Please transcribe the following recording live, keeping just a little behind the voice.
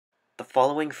The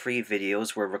following free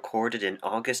videos were recorded in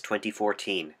August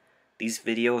 2014. These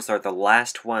videos are the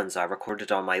last ones I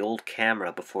recorded on my old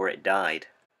camera before it died.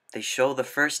 They show the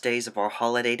first days of our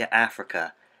holiday to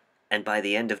Africa, and by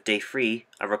the end of day 3,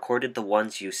 I recorded the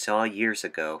ones you saw years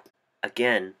ago.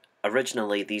 Again,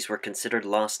 originally these were considered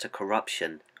lost to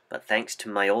corruption, but thanks to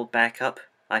my old backup,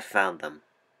 I found them.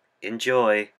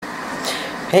 Enjoy!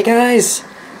 Hey guys!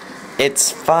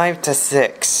 It's 5 to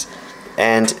 6,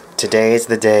 and today is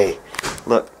the day.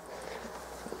 Look,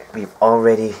 we've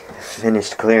already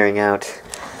finished clearing out,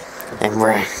 and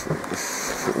we're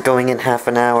going in half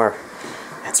an hour.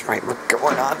 That's right, we're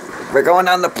going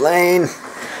on the plane.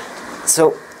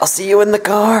 So, I'll see you in the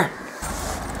car.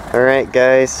 Alright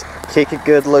guys, take a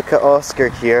good look at Oscar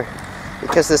here,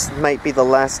 because this might be the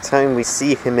last time we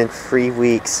see him in 3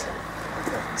 weeks.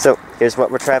 So, here's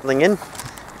what we're traveling in.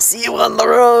 See you on the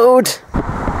road!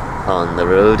 On the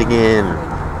road again.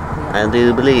 I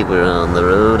do believe we're on the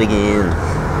road again.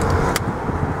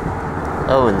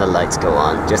 Oh, and the lights go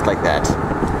on, just like that.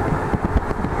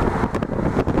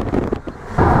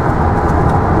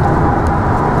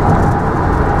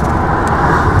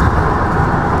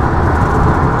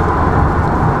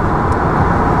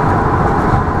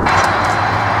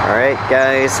 Alright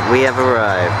guys, we have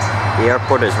arrived. The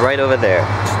airport is right over there.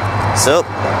 So,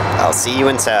 I'll see you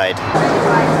inside.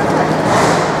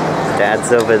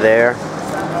 Dad's over there,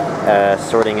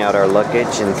 sorting out our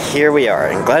luggage, and here we are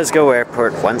in Glasgow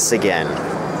Airport once again.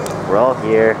 We're all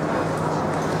here.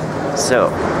 So,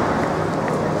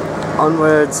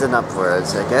 onwards and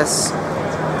upwards, I guess.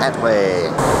 That way.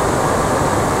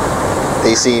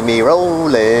 They see me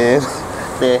rolling.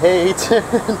 They hate it.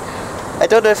 I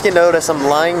don't know if you notice, I'm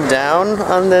lying down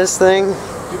on this thing.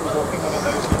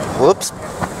 Whoops.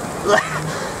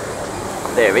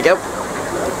 There we go.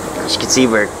 As you can see,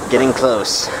 we're getting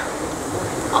close.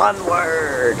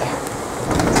 Onward!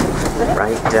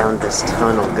 Right down this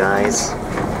tunnel, guys.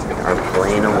 Our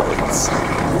plane awaits.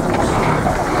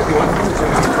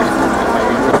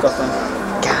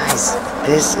 Guys,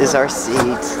 this is our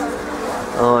seat.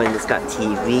 Oh, and it's got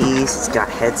TVs, it's got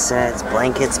headsets,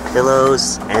 blankets,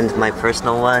 pillows, and my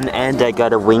personal one, and I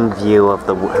got a wing view of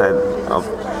the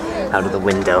out of the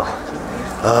window.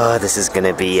 Oh, this is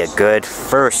gonna be a good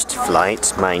first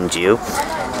flight, mind you.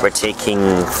 We're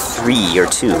taking 3 or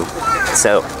 2.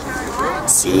 So,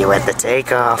 see you at the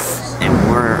takeoff. And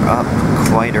we're up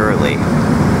quite early.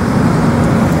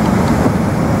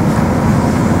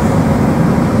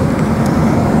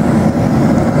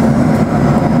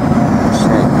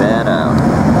 Check that out.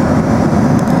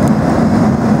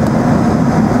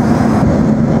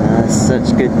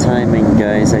 Such good timing,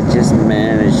 guys. I just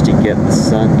managed to get the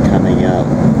sun coming out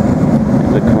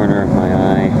in the corner of my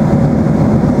eye.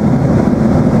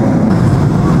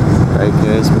 Right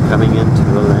guys, we're coming into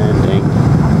a landing.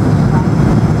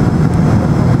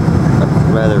 A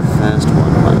rather fast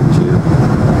one, mind you.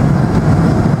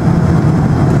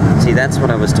 See, that's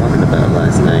what I was talking about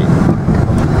last night.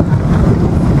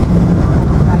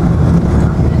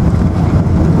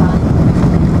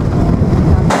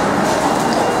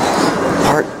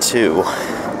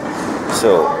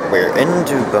 So we're in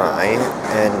Dubai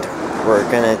and we're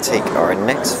gonna take our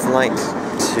next flight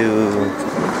to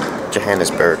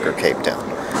Johannesburg or Cape Town.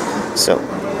 So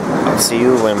I'll see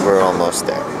you when we're almost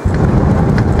there.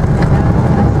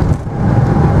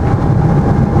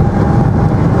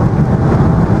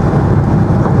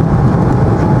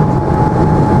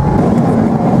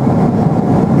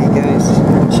 Hey guys,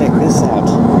 check this out.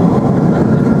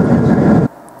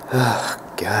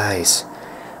 Guys.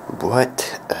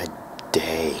 What a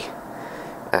day.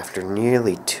 After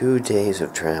nearly 2 days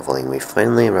of traveling, we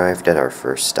finally arrived at our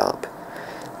first stop.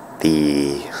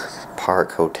 The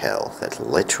Park Hotel. That's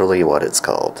literally what it's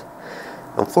called.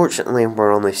 Unfortunately,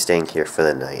 we're only staying here for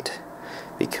the night,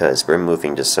 because we're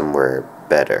moving to somewhere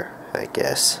better, I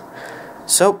guess.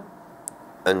 So,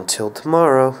 until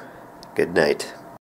tomorrow, good night.